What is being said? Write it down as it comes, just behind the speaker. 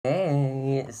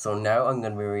So now I'm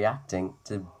going to be reacting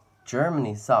to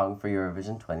Germany's song for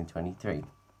Eurovision 2023.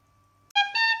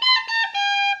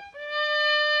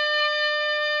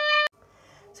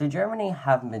 So Germany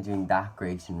haven't been doing that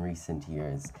great in recent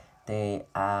years. They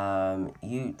are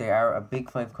a big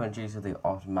five country, so they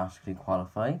automatically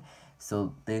qualify.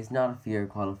 So there's not a fear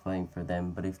qualifying for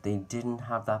them, but if they didn't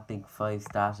have that big five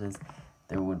status,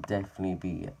 there would definitely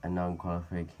be a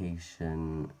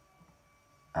non-qualification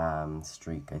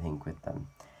streak, I think, with them.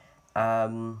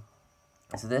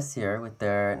 So this year, with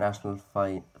their national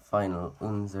final,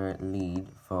 Unser Lied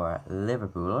for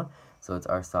Liverpool, so it's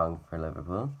our song for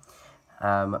Liverpool,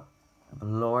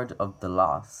 Lord of the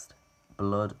Lost,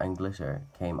 Blood and Glitter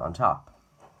came on top.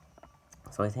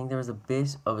 So I think there was a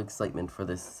bit of excitement for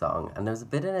this song, and there was a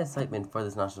bit of excitement for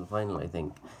this national final, I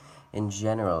think, in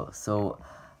general. So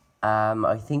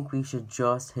I think we should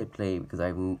just hit play, because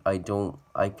I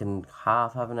can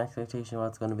half have an expectation of what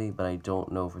it's going to be, but I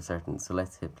don't know for certain. So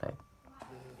let's hit play.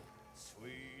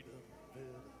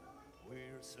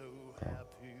 Okay.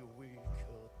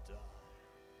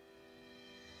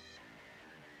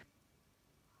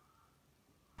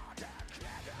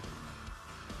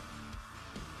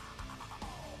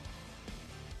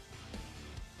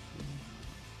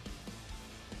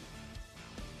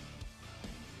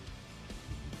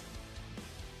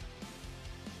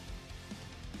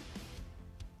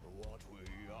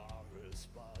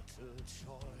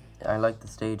 I like the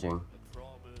staging.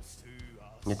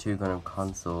 The two kind of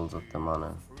consoles with them on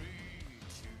it.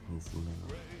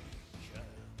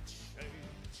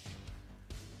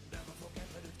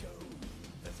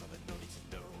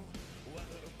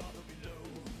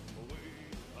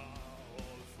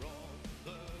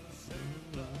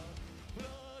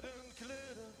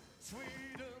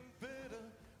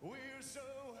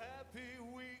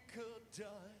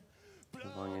 We're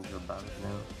going into a ballad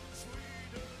now.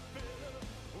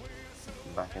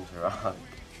 Back into rock.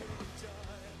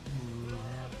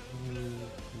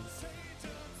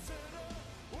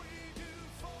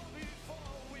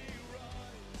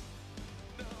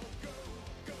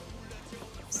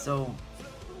 So,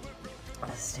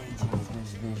 the staging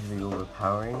is visually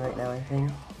overpowering right now, I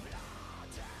think.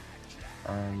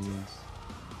 And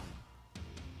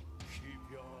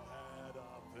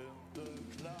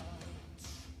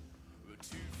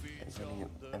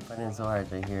I'm finding it so hard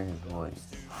to hear his voice.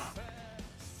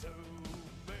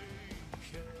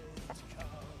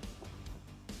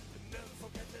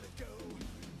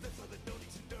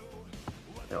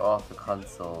 They're off the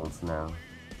consoles now.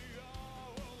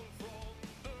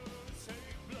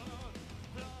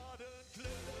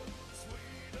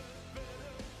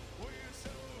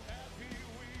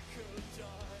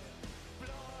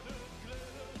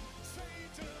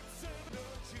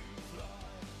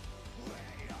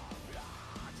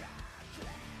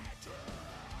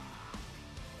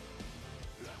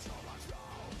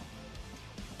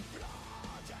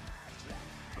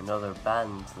 Another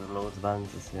band, there's loads of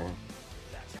bands this year.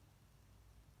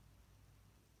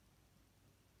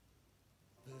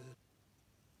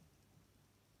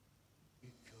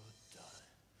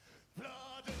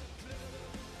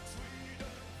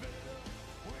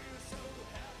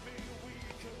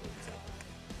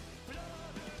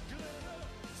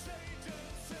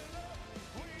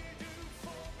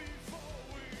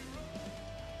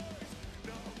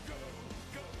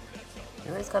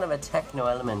 There is kind of a techno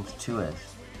element to it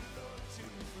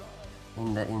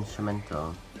in the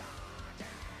instrumental.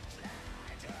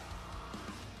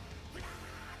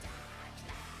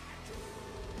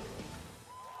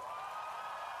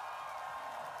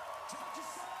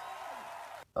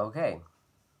 Okay,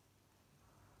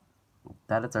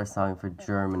 that is our song for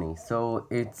Germany. So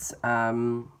it's a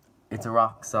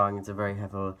rock song. It's a very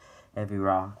heavy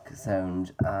rock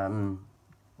sound.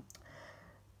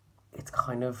 It's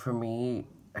kind of, for me,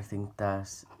 I think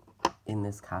that in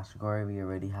this category we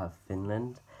already have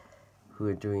Finland, who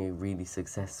are doing it really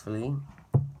successfully.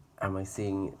 Am I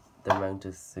seeing the amount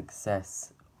of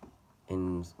success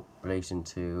in relation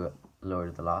to Lord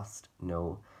of the Lost?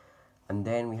 No. And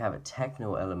then we have a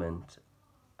techno element,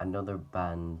 another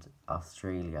band,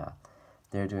 Australia.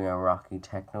 They're doing a rocky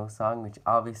techno song, which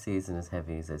obviously isn't as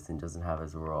heavy as this and doesn't have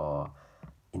as raw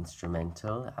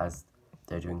instrumental, as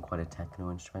they're doing quite a techno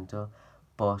instrumental,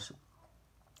 but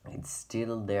it's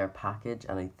still their package,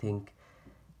 and I think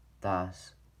that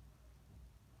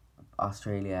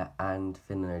Australia and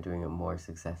Finland are doing it more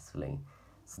successfully.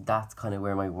 So that's kind of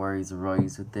where my worries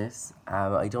arise with this.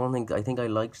 I think I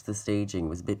liked the staging. It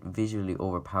was a bit visually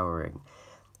overpowering,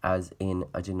 as in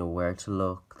I didn't know where to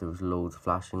look. There was loads of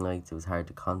flashing lights. It was hard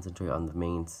to concentrate on the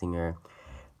main singer.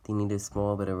 They need a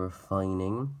small bit of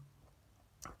refining.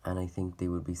 and I think they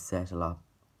would be set a lot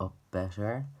up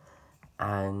better.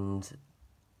 And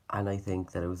I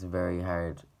think that it was very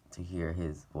hard to hear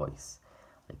his voice.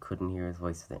 I couldn't hear his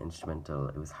voice for the instrumental.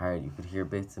 It was hard. You could hear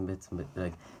bits and bits and bits.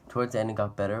 Like, towards the end it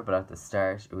got better, but at the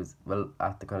start it was, well,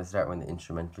 at the kind of start when the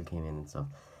instrumental came in and stuff,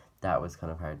 that was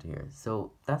kind of hard to hear.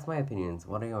 So that's my opinions.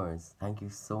 What are yours? Thank you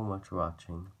so much for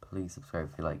watching. Please subscribe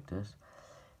if you liked it.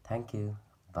 Thank you.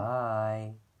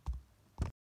 Bye.